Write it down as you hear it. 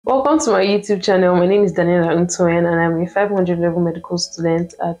Welcome to my YouTube channel. My name is Daniela Untoyen and I'm a 500 level medical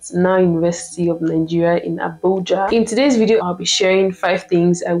student at Now University of Nigeria in Abuja. In today's video, I'll be sharing 5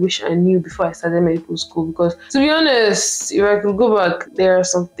 things I wish I knew before I started medical school, because to be honest, if I could go back, there are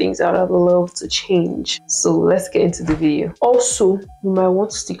some things I would have loved to change. So let's get into the video. Also, you might want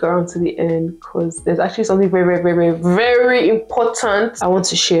to stick around to the end because there's actually something very important I want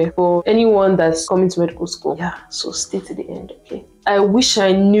to share for anyone that's coming to medical school. Yeah, so stay to the end, okay? I wish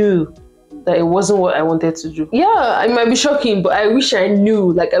I knew that it wasn't what I wanted to do. Yeah, it might be shocking, but I wish I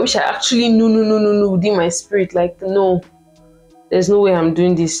knew. Like, I wish I actually knew within my spirit. Like, no, there's no way I'm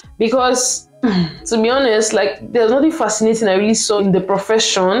doing this. Because, to be honest, like, there's nothing fascinating I really saw in the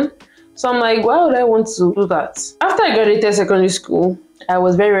profession. So I'm like, why would I want to do that? After I graduated secondary school, I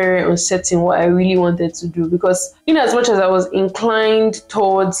was very uncertain what I really wanted to do, because in as much as I was inclined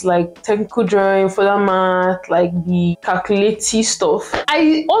towards like technical drawing, further math, like the calculative stuff,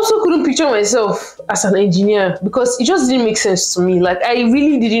 I also couldn't picture myself as an engineer because it just didn't make sense to me. Like, I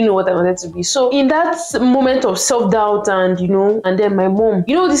really didn't know what I wanted to be. So in that moment of self-doubt and and then my mom,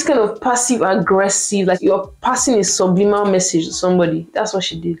 this kind of passive aggressive, like you're passing a subliminal message to somebody, that's what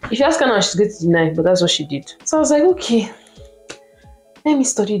she did. If you ask her now, she's going to deny, but that's what she did. So I was like, okay, let me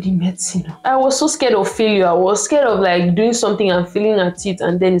study the medicine. I was so scared of failure. I was scared of like doing something and failing at it,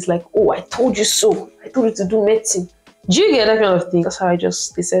 and then it's like, oh, I told you so. I told you to do medicine. Do you get that kind of thing? That's how I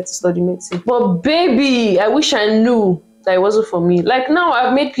just decided to study medicine. But baby, I wish I knew that it wasn't for me. Like, now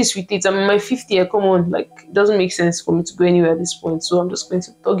I've made peace with it. I'm in my 5th year. Come on, like, it doesn't make sense for me to go anywhere at this point. So I'm just going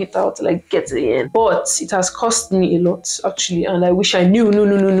to thug it out till I get to the end. But it has cost me a lot, actually, and I wish I knew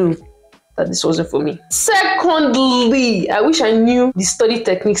that this wasn't for me. Secondly, I wish I knew the study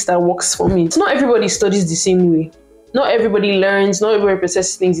techniques that works for me. It's not everybody studies the same way. Not everybody learns, not everybody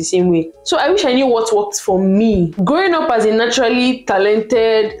processes things the same way. So I wish I knew what worked for me. Growing up as a naturally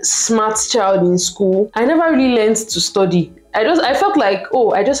talented, smart child in school, I never really learned to study. I felt like,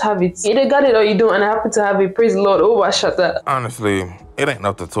 oh, I just have it. You either got it or you don't, and I happen to have it. Praise the Lord. Oh, I shut that. Honestly, it ain't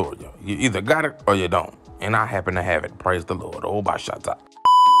no tutorial. You either got it or you don't. And I happen to have it. Praise the Lord. Oh, I shut that.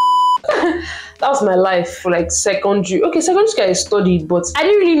 That was my life for like secondary. Okay, secondary school I studied, but I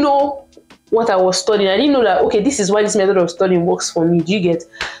didn't really know what I was studying. I didn't know that, okay, this is why this method of studying works for me. Do you get?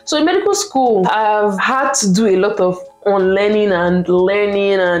 So in medical school, I've had to do a lot of unlearning and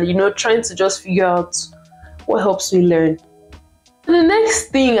learning and, trying to just figure out what helps me learn. And the next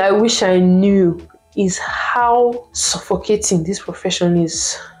thing I wish I knew is how suffocating this profession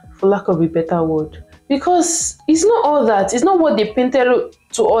is, for lack of a better word. Because it's not all that. It's not what they painted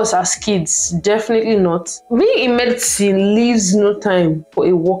to us as kids. Definitely not. Being in medicine leaves no time for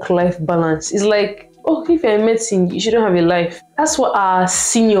a work-life balance. It's like, oh, if you're in medicine, you shouldn't have a life. That's what our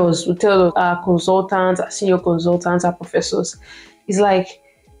seniors would tell us, our consultants, our senior consultants, our professors. It's like,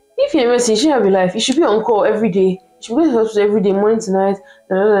 if you're in medicine, you shouldn't have a life. You should be on call every day. You should go to the hospital every day, morning to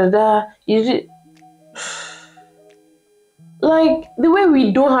night, You should... Like, the way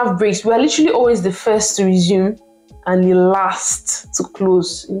we don't have breaks, we are literally always the first to resume and the last to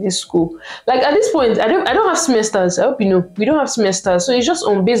close in this school. Like, at this point, I don't have semesters. I hope you know, we don't have semesters. So it's just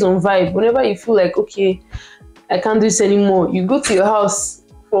based on vibe. Whenever you feel like, okay, I can't do this anymore, you go to your house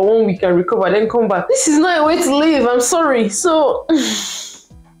for 1 week and recover, then come back. This is not a way to live. I'm sorry. So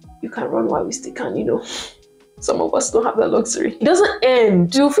you can run while we still can, Some of us don't have that luxury. It doesn't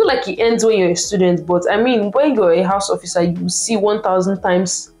end. You feel like it ends when you're a student, but I mean, when you're a house officer, you see 1,000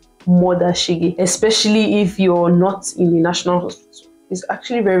 times more than shege, especially if you're not in a national hospital. It's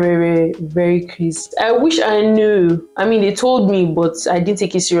actually very crazy. I wish I knew. I mean, they told me, but I didn't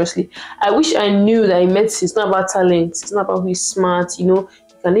take it seriously. I wish I knew that in medicine, it's not about talent. It's not about who is smart. You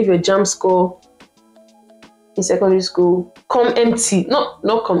can leave your JAMB score in secondary school, come empty, not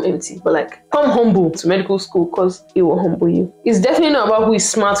come empty, but like come humble to medical school, because it will humble you. It's definitely not about who is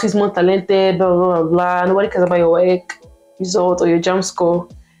smart, who is more talented, blah blah blah. Nobody cares about your work result or your JAMB score.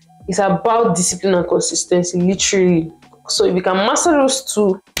 It's about discipline and consistency, literally. So if you can master those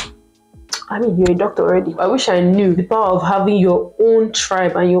two, I mean, you're a doctor already. I wish I knew the power of having your own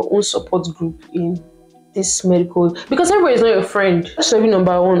tribe and your own support group in this medical, because everybody is not your friend. That should be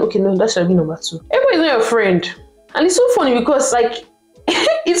number 1. Okay, no, that should be number 2. Everybody is not your friend. And it's so funny because, like,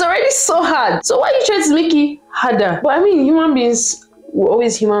 it's already so hard. So why are you trying to make it harder? But I mean, human beings, we're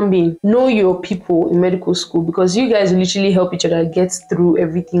always human beings. Know your people in medical school, because you guys will literally help each other get through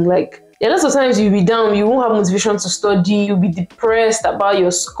everything. Like, there are lots of times you'll be down, you won't have motivation to study, you'll be depressed about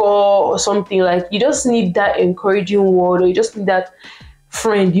your score or something. Like, you just need that encouraging word, or you just need that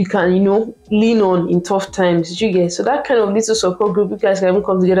friend you can, lean on in tough times. You get? So that kind of little support group, you guys can even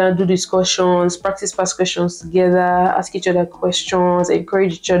come together and do discussions, practice past questions together, ask each other questions,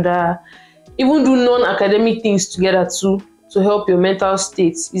 encourage each other, even do non-academic things together too, to help your mental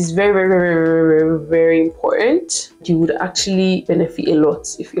state is very, very, very, very, very, very important. You would actually benefit a lot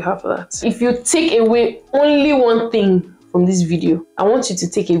if you have that. If you take away only one thing from this video, I want you to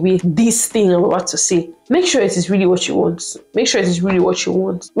take away this thing I'm about to say. Make sure it is really what you want. Make sure it is really what you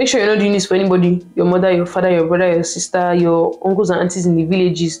want. Make sure you're not doing this for anybody, your mother, your father, your brother, your sister, your uncles and aunties in the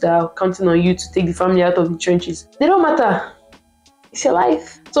villages that are counting on you to take the family out of the trenches. They don't matter. It's your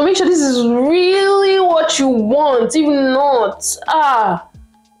life. So make sure this is really what you want. If not,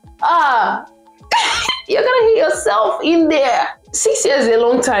 you're gonna hit yourself in there. 6 years is a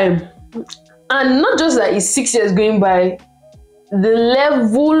long time. And not just that it's 6 years going by, the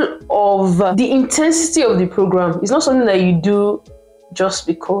level of the intensity of the program is not something that you do just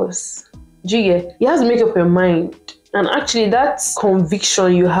because. You have to make up your mind. And actually, that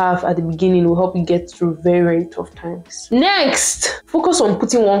conviction you have at the beginning will help you get through very, very tough times. Next, focus on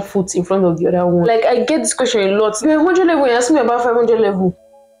putting one foot in front of the other one. Like, I get this question a lot. You're 100 level, you're asking me about 500 level.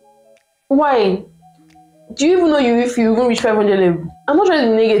 Why? Do you even know if you even reach 500 level? I'm not trying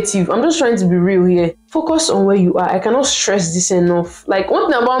to be negative. I'm just trying to be real here. Focus on where you are. I cannot stress this enough. Like, one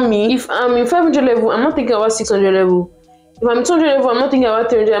thing about me, if I'm in 500 level, I'm not thinking about 600 level. If I'm 200 level, I'm not thinking about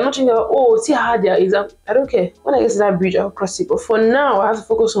 300. I'm not thinking about, see how hard their exam. I don't care. When I get to that bridge, I'll cross it. But for now, I have to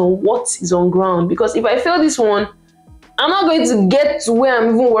focus on what is on ground. Because if I fail this one, I'm not going to get to where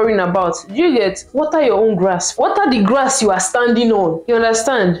I'm even worrying about. Do you get? Water your own grass. Water the grass you are standing on. You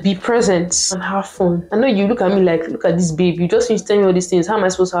understand? Be present and have fun. I know you look at me like, look at this babe. You just finished telling me all these things. How am I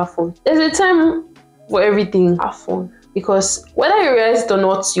supposed to have fun? There's a time for everything. Have fun. Because whether you realize it or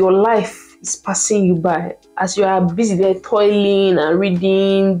not, your life is passing you by as you are busy there toiling and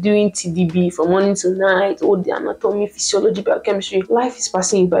reading, doing TDB from morning to night, all the anatomy, physiology, biochemistry. Life is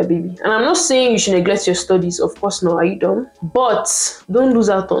passing you by, baby. And I'm not saying you should neglect your studies. Of course not. Are you dumb? But don't lose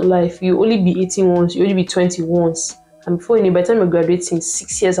out on life. You only be 18 once. You only be 20 once. And before you know, by the time you're graduating,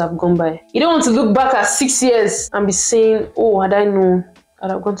 6 years have gone by. You don't want to look back at 6 years and be saying, had I known, I'd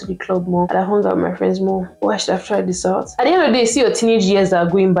have gone to the club more, I'd have hung out with my friends more, I should have tried this out. At the end of the day, see your teenage years that are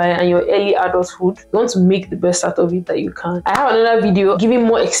going by and your early adulthood. You want to make the best out of it that you can. I have another video giving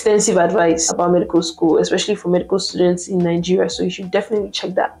more extensive advice about medical school, especially for medical students in Nigeria, so you should definitely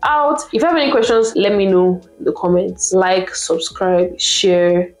check that out. If you have any questions, let me know in the comments. Like, subscribe,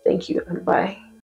 share. Thank you and bye.